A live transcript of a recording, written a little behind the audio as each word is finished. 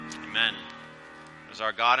Amen. As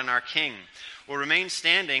our God and our King. We'll remain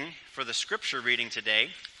standing for the scripture reading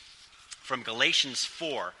today from Galatians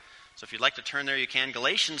 4. So if you'd like to turn there, you can.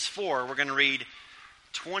 Galatians 4, we're going to read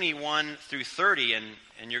 21 through 30,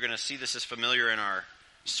 and you're going to see this is familiar in our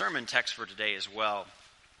sermon text for today as well.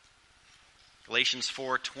 Galatians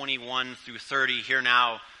 4, 21 through 30. Hear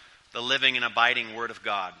now the living and abiding word of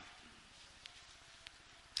God.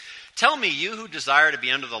 Tell me, you who desire to be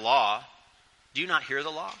under the law, do you not hear the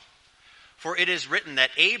law? For it is written that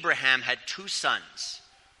Abraham had two sons,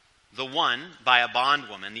 the one by a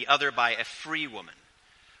bondwoman, the other by a free woman.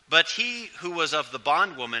 But he who was of the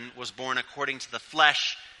bondwoman was born according to the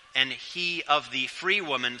flesh, and he of the free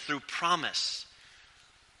woman through promise,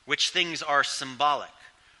 which things are symbolic.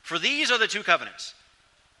 For these are the two covenants.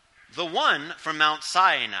 The one from Mount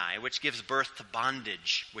Sinai, which gives birth to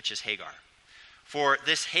bondage, which is Hagar. For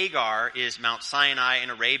this Hagar is Mount Sinai in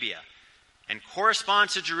Arabia, and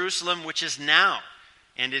corresponds to Jerusalem, which is now,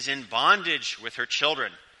 and is in bondage with her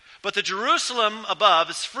children. But the Jerusalem above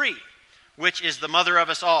is free, which is the mother of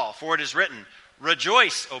us all. For it is written,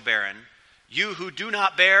 Rejoice, O barren, you who do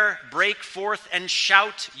not bear, break forth and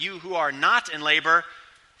shout, you who are not in labor,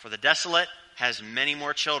 for the desolate has many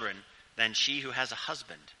more children than she who has a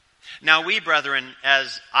husband. Now we, brethren,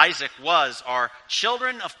 as Isaac was, are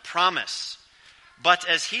children of promise. But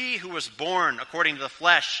as he who was born according to the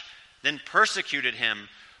flesh then persecuted him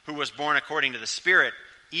who was born according to the Spirit,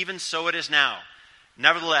 even so it is now.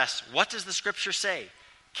 Nevertheless, what does the Scripture say?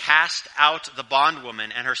 Cast out the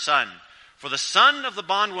bondwoman and her son, for the son of the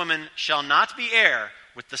bondwoman shall not be heir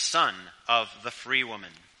with the son of the free woman.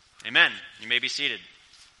 Amen. You may be seated.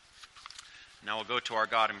 Now we'll go to our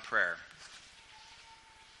God in prayer.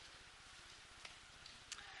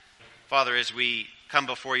 Father, as we come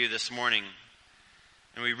before you this morning,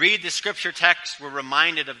 and we read the scripture text, we're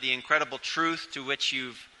reminded of the incredible truth to which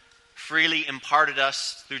you've freely imparted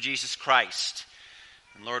us through Jesus Christ.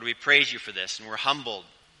 And Lord, we praise you for this, and we're humbled.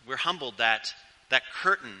 We're humbled that that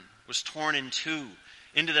curtain was torn in two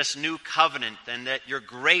into this new covenant, and that your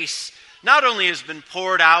grace not only has been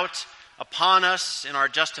poured out upon us in our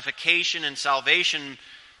justification and salvation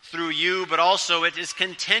through you, but also it is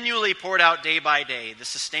continually poured out day by day. The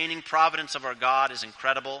sustaining providence of our God is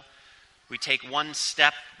incredible. We take one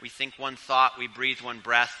step, we think one thought, we breathe one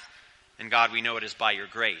breath, and God, we know it is by your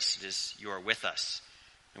grace. It is you are with us.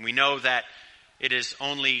 And we know that it is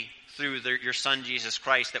only through your Son, Jesus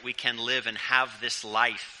Christ, that we can live and have this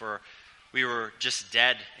life. For we were just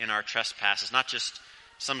dead in our trespasses, not just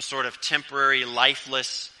some sort of temporary,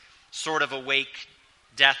 lifeless, sort of awake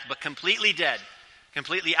death, but completely dead,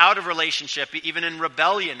 completely out of relationship, even in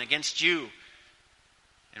rebellion against you.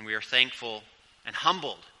 And we are thankful and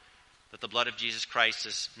humbled that the blood of Jesus Christ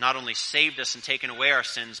has not only saved us and taken away our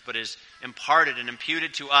sins, but has imparted and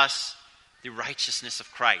imputed to us the righteousness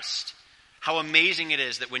of Christ. How amazing it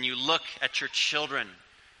is that when you look at your children,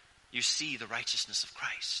 you see the righteousness of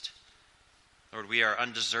Christ. Lord, we are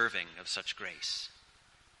undeserving of such grace.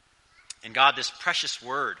 And God, this precious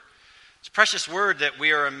word that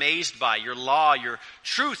we are amazed by, your law, your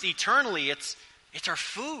truth eternally, it's our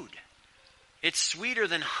food. It's sweeter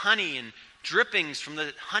than honey and drippings from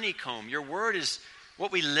the honeycomb. Your word is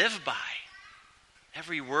what we live by.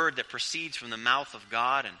 Every word that proceeds from the mouth of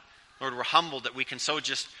God. And Lord, we're humbled that we can so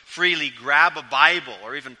just freely grab a Bible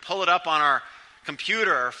or even pull it up on our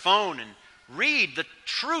computer or phone and read the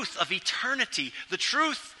truth of eternity, the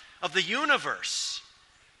truth of the universe.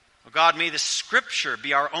 Oh God, may the scripture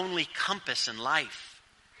be our only compass in life.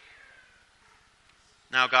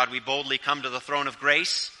 Now, God, we boldly come to the throne of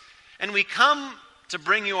grace, and we come to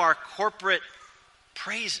bring you our corporate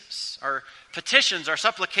praises, our petitions, our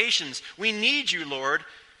supplications. We need you, Lord,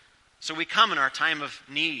 so we come in our time of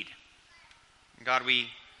need. God, we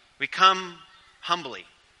come humbly.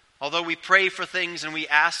 Although we pray for things and we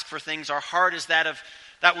ask for things, our heart is that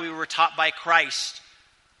we were taught by Christ.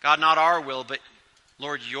 God, not our will, but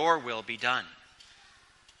Lord, your will be done.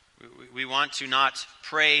 We want to not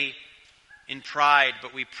pray in pride,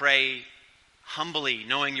 but we pray humbly,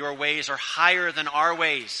 knowing your ways are higher than our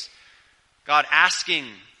ways. God, asking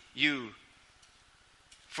you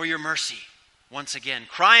for your mercy once again,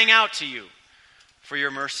 crying out to you for your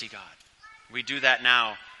mercy, God. We do that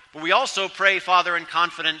now. But we also pray, Father, in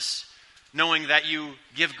confidence, knowing that you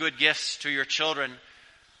give good gifts to your children,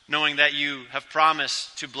 knowing that you have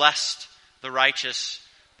promised to bless the righteous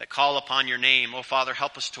that call upon your name. Oh, Father,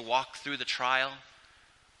 help us to walk through the trial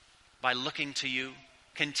by looking to you,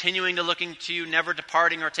 continuing to looking to you, never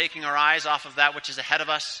departing or taking our eyes off of that which is ahead of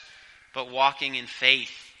us, but walking in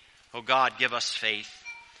faith. Oh God, give us faith.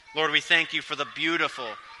 Lord, we thank you for the beautiful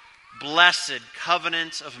blessed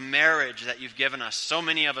covenant of marriage that you've given us, so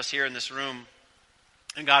many of us here in this room.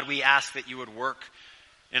 And God, we ask that you would work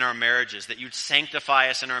in our marriages, that you'd sanctify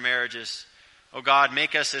us in our marriages. Oh God,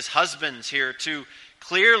 make us as husbands here to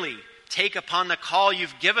clearly take upon the call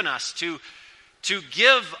you've given us to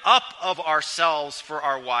give up of ourselves for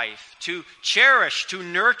our wife, to cherish, to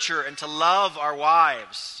nurture, and to love our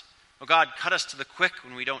wives. Oh God, cut us to the quick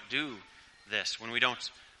when we don't do this, when we don't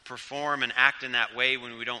perform and act in that way,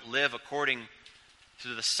 when we don't live according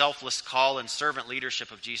to the selfless call and servant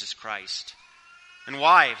leadership of Jesus Christ. And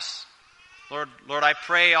wives, Lord, I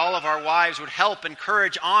pray all of our wives would help,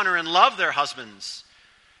 encourage, honor, and love their husbands.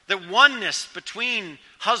 That oneness between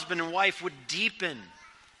husband and wife would deepen,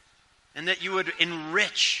 and that you would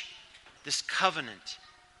enrich this covenant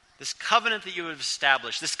that you have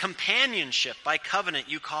established, this companionship by covenant,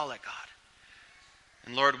 you call it, God.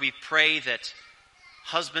 And Lord, we pray that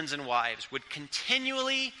husbands and wives would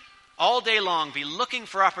continually, all day long, be looking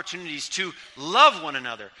for opportunities to love one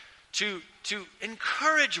another, to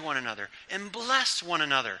encourage one another, and bless one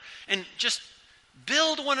another, and just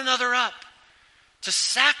build one another up, to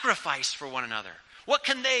sacrifice for one another. What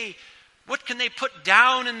can they put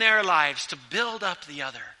down in their lives to build up the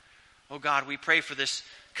other? Oh God, we pray for this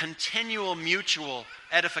continual mutual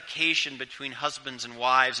edification between husbands and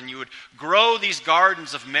wives, and you would grow these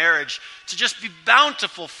gardens of marriage to just be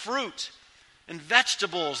bountiful fruit and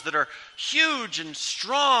vegetables that are huge and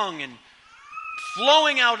strong and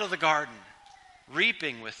flowing out of the garden,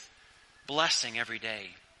 reaping with blessing every day.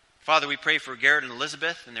 Father, we pray for Garrett and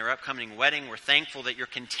Elizabeth and their upcoming wedding. We're thankful that you're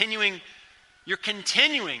continuing,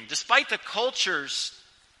 despite the culture's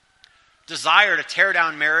desire to tear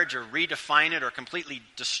down marriage or redefine it or completely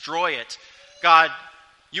destroy it. God,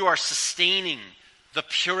 you are sustaining the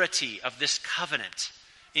purity of this covenant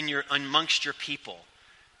amongst your people.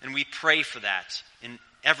 And we pray for that in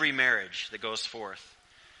every marriage that goes forth.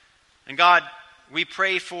 And God, we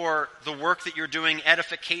pray for the work that you're doing,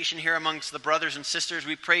 edification here amongst the brothers and sisters.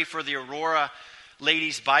 We pray for the Aurora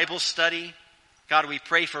Ladies Bible Study. God, we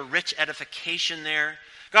pray for rich edification there.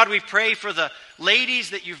 God, we pray for the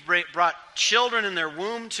ladies that you've brought children in their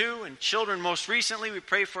womb to, and children most recently. We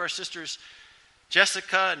pray for our sisters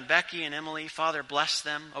Jessica and Becky and Emily. Father, bless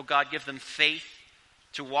them. Oh God, give them faith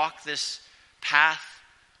to walk this path.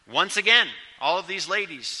 Once again, all of these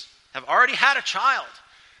ladies have already had a child.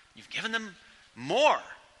 You've given them more.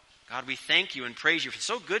 God, we thank you and praise you. It's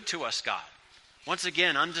so good to us, God. Once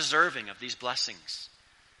again, undeserving of these blessings.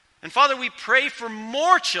 And Father, we pray for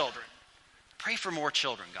more children. Pray for more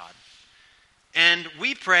children, God. And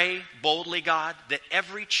we pray boldly, God, that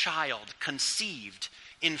every child conceived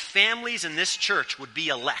in families in this church would be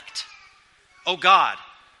elect. Oh God,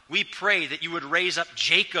 we pray that you would raise up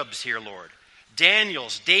Jacobs here, Lord.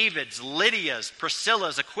 Daniels, Davids, Lydias,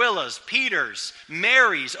 Priscillas, Aquilas, Peters,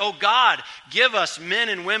 Marys. Oh God, give us men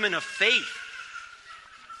and women of faith.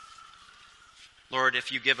 Lord,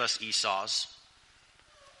 if you give us Esau's,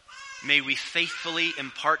 may we faithfully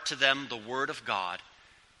impart to them the word of God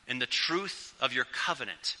and the truth of your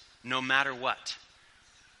covenant, no matter what.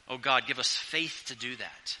 Oh God, give us faith to do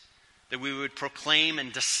that we would proclaim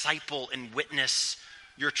and disciple and witness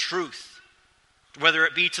your truth, whether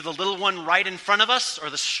it be to the little one right in front of us or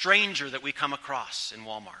the stranger that we come across in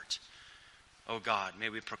Walmart. Oh God, may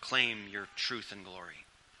we proclaim your truth and glory.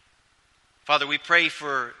 Father, we pray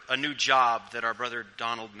for a new job that our brother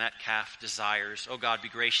Donald Metcalf desires. Oh God, be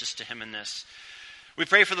gracious to him in this. We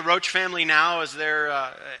pray for the Roach family now as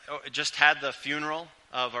they're just had the funeral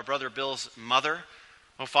of our brother Bill's mother.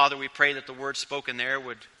 Oh Father, we pray that the word spoken there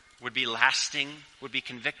would be lasting, would be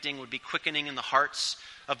convicting, would be quickening in the hearts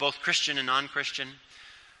of both Christian and non-Christian.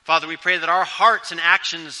 Father, we pray that our hearts and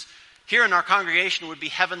actions here in our congregation would be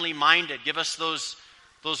heavenly minded. Give us those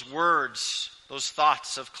words, those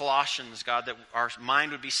thoughts of Colossians, God, that our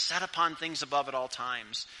mind would be set upon things above at all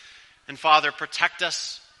times. And Father, protect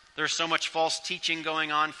us. There's so much false teaching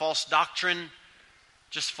going on, false doctrine,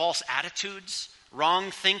 just false attitudes,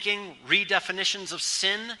 wrong thinking, redefinitions of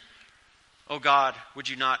sin. Oh God, would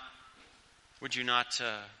you not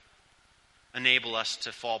enable us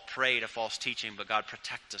to fall prey to false teaching, but God,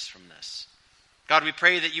 protect us from this. God, we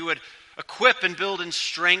pray that you would equip and build and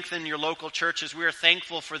strengthen your local churches. We are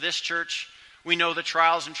thankful for this church. We know the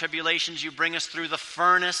trials and tribulations you bring us through the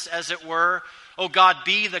furnace, as it were. Oh God,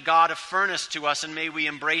 be the God of furnace to us, and may we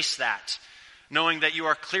embrace that, knowing that you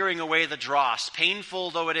are clearing away the dross.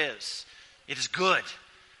 Painful though it is good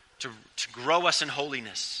to grow us in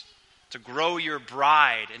holiness, to grow your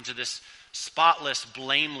bride into this spotless,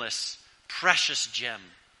 blameless, precious gem.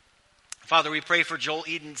 Father, we pray for Joel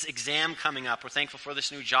Eden's exam coming up. We're thankful for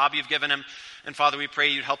this new job you've given him. And Father, we pray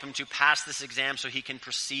you'd help him to pass this exam so he can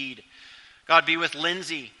proceed. God, be with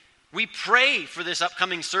Lindsay. We pray for this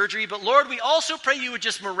upcoming surgery, but Lord, we also pray you would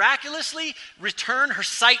just miraculously return her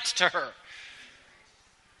sight to her.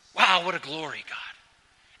 Wow, what a glory, God.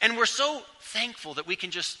 And we're so thankful that we can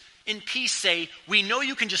just in peace say, we know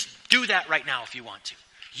you can just do that right now if you want to.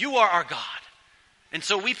 You are our God. And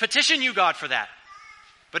so we petition you, God, for that.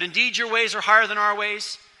 But indeed, your ways are higher than our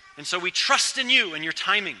ways. And so we trust in you and your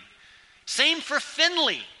timing. Same for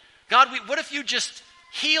Finley. God, what if you just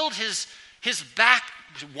healed his back,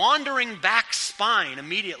 wandering back spine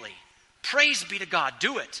immediately? Praise be to God.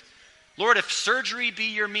 Do it. Lord, if surgery be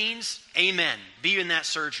your means, amen. Be in that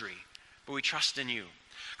surgery. But we trust in you.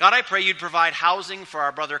 God, I pray you'd provide housing for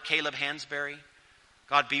our brother Caleb Hansberry.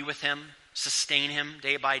 God, be with him. Sustain him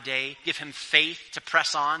day by day. Give him faith to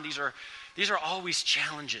press on. These are always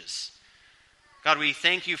challenges. God, we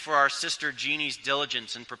thank you for our sister Jeannie's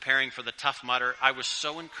diligence in preparing for the Tough Mudder. I was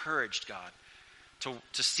so encouraged, God,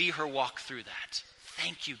 to see her walk through that.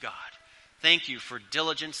 Thank you, God. Thank you for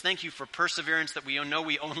diligence. Thank you for perseverance that we know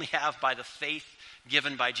we only have by the faith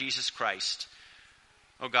given by Jesus Christ.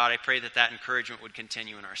 Oh God, I pray that encouragement would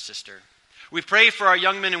continue in our sister. We pray for our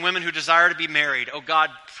young men and women who desire to be married. Oh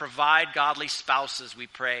God, provide godly spouses, we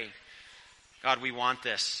pray. God, we want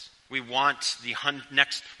this. We want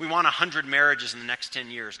 100 marriages in the next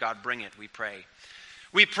 10 years. God, bring it, we pray.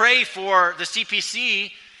 We pray for the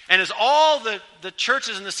CPC, and as all the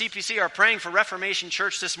churches in the CPC are praying for Reformation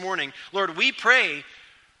Church this morning, Lord, we pray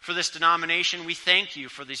for this denomination. We thank you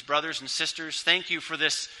for these brothers and sisters. Thank you for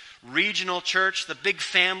this regional church, the big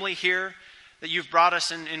family here that you've brought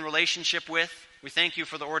us in relationship with. We thank you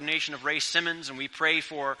for the ordination of Ray Simmons, and we pray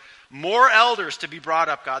for more elders to be brought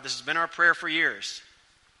up, God. This has been our prayer for years.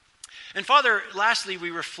 And Father, lastly,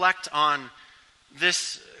 we reflect on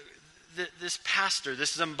this pastor,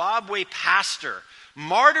 this Zimbabwe pastor,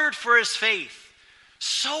 martyred for his faith,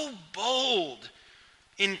 so bold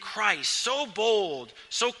in Christ, so bold,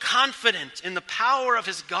 so confident in the power of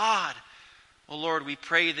his God. Oh Lord, we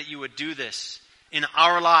pray that you would do this in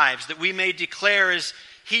our lives, that we may declare as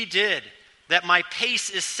he did, that my pace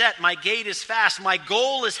is set, my gait is fast, my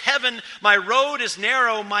goal is heaven, my road is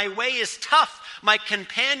narrow, my way is tough, my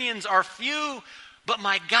companions are few, but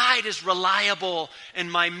my guide is reliable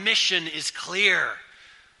and my mission is clear.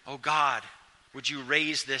 Oh God, would you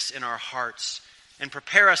raise this in our hearts and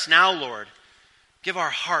prepare us now, Lord. Give our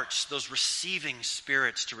hearts those receiving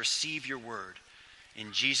spirits to receive your word.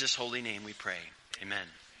 In Jesus' holy name we pray. Amen.